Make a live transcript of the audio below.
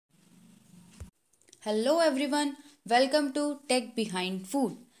Hello everyone, welcome to Tech Behind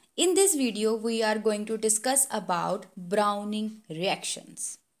Food. In this video, we are going to discuss about browning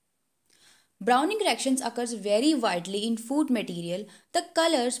reactions. Browning reactions occurs very widely in food material. The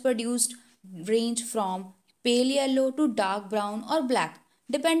colors produced range from pale yellow to dark brown or black,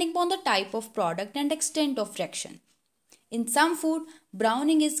 depending upon the type of product and extent of reaction. In some food,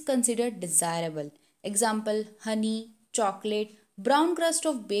 browning is considered desirable. Example, honey, chocolate, brown crust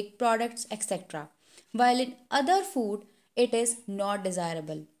of baked products, etc. While in other food, it is not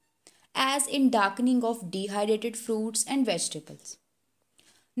desirable, as in darkening of dehydrated fruits and vegetables.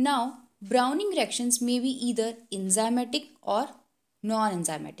 Now, browning reactions may be either enzymatic or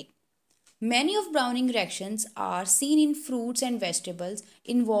non-enzymatic. Many of browning reactions are seen in fruits and vegetables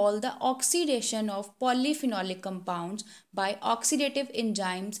involve the oxidation of polyphenolic compounds by oxidative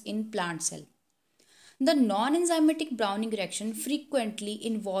enzymes in plant cell. The non-enzymatic browning reaction frequently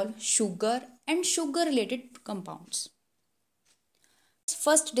involve sugar and sugar-related compounds. Let's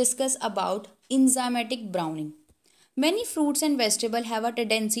first discuss about enzymatic browning. Many fruits and vegetables have a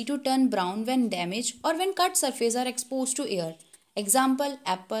tendency to turn brown when damaged or when cut surfaces are exposed to air. Example,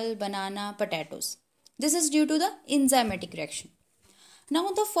 apple, banana, potatoes. This is due to the enzymatic reaction. Now,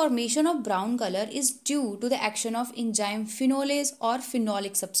 the formation of brown color is due to the action of enzyme phenolase or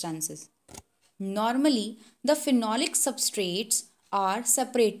phenolic substances. Normally, the phenolic substrates are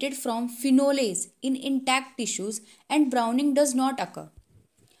separated from phenolase in intact tissues and browning does not occur.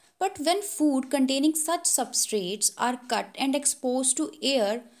 But when food containing such substrates are cut and exposed to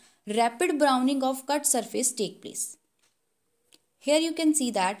air, rapid browning of cut surface take place. Here you can see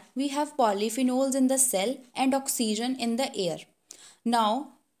that we have polyphenols in the cell and oxygen in the air.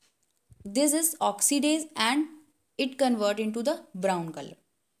 Now, this is oxidase and it converts into the brown color.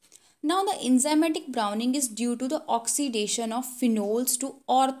 Now, the enzymatic browning is due to the oxidation of phenols to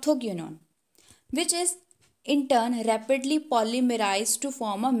orthoquinone, which is in turn rapidly polymerized to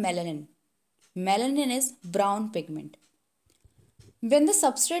form a melanin. Melanin is brown pigment. When the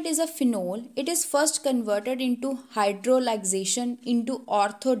substrate is a phenol, it is first converted into hydrolyzation into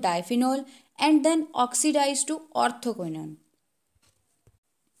orthodiphenol and then oxidized to orthoquinone.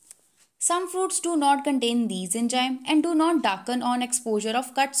 Some fruits do not contain these enzymes and do not darken on exposure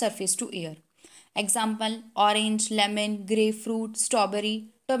of cut surface to air. Example, orange, lemon, grapefruit, strawberry,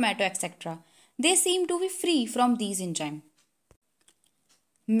 tomato, etc. They seem to be free from these enzymes.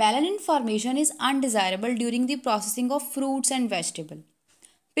 Melanin formation is undesirable during the processing of fruits and vegetables.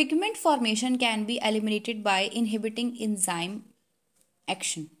 Pigment formation can be eliminated by inhibiting enzyme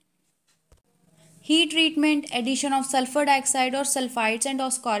action. Heat treatment, addition of sulfur dioxide or sulfides and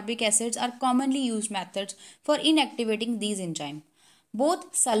ascorbic acids are commonly used methods for inactivating these enzymes.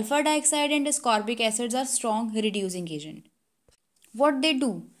 Both sulfur dioxide and ascorbic acids are strong reducing agents. What they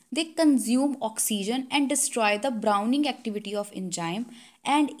do? They consume oxygen and destroy the browning activity of enzyme,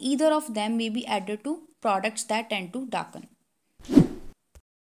 and either of them may be added to products that tend to darken.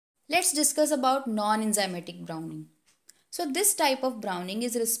 Let's discuss about non-enzymatic browning. So this type of browning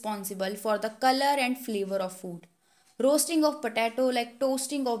is responsible for the color and flavor of food. Roasting of potato like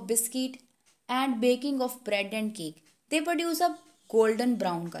toasting of biscuit and baking of bread and cake. They produce a golden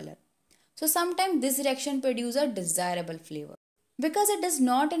brown color. So sometimes this reaction produces a desirable flavor. Because it does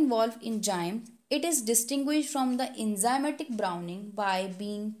not involve enzymes, it is distinguished from the enzymatic browning by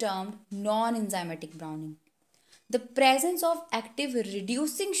being termed non-enzymatic browning. The presence of active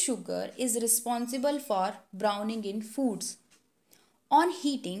reducing sugar is responsible for browning in foods. On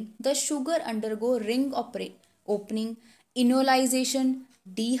heating, the sugar undergo ring opening, enolization,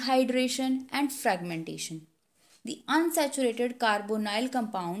 dehydration and fragmentation. The unsaturated carbonyl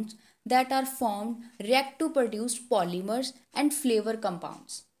compounds that are formed react to produce polymers and flavor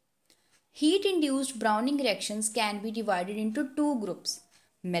compounds. Heat-induced browning reactions can be divided into two groups,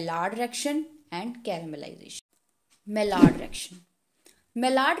 Maillard reaction and caramelization. Maillard reaction.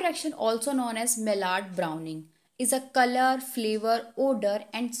 Maillard reaction, also known as Maillard browning, is a color, flavor, odor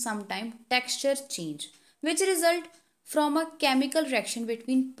and sometimes texture change which result from a chemical reaction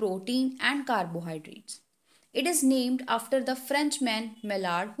between protein and carbohydrates. It is named after the Frenchman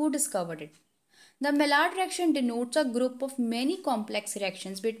Maillard who discovered it. The Maillard reaction denotes a group of many complex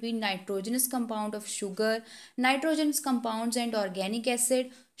reactions between nitrogenous compound of sugar, nitrogenous compounds and organic acid,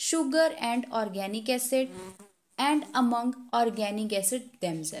 sugar and organic acid, and among organic acid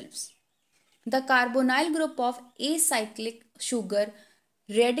themselves. The carbonyl group of acyclic sugar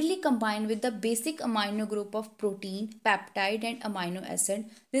readily combine with the basic amino group of protein, peptide and amino acid,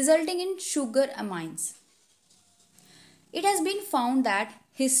 resulting in sugar amines. It has been found that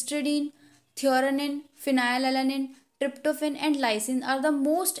histidine, threonine, phenylalanine, tryptophan and lysine are the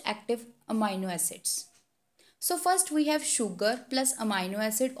most active amino acids. So first we have sugar plus amino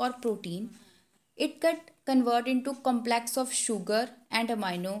acid or protein. It get convert into complex of sugar and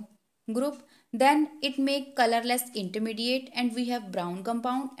amino group. Then it make colorless intermediate and we have brown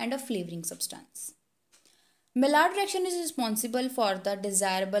compound and a flavoring substance. Maillard reaction is responsible for the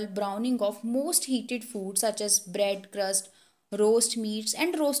desirable browning of most heated foods such as bread crust, roast meats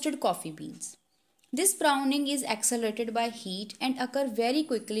and roasted coffee beans. This browning is accelerated by heat and occur very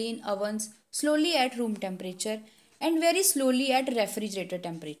quickly in ovens, slowly at room temperature and very slowly at refrigerator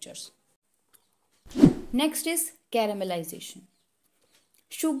temperatures. Next is caramelization.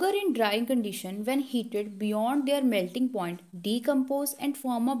 Sugar in drying condition when heated beyond their melting point decompose and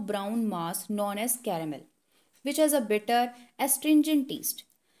form a brown mass known as caramel, which has a bitter, astringent taste.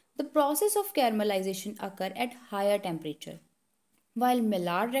 The process of caramelization occur at higher temperature, while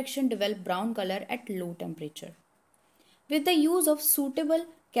Maillard reaction develop brown color at low temperature. With the use of suitable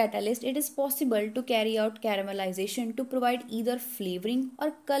catalyst, it is possible to carry out caramelization to provide either flavoring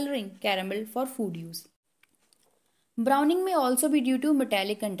or coloring caramel for food use. Browning may also be due to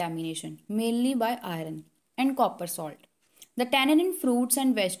metallic contamination, mainly by iron and copper salt. The tannin in fruits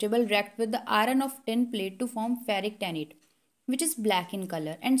and vegetables react with the iron of tin plate to form ferric tannate, which is black in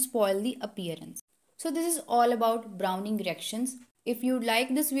color and spoil the appearance. So this is all about browning reactions. If you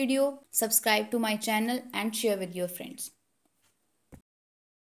like this video, subscribe to my channel and share with your friends.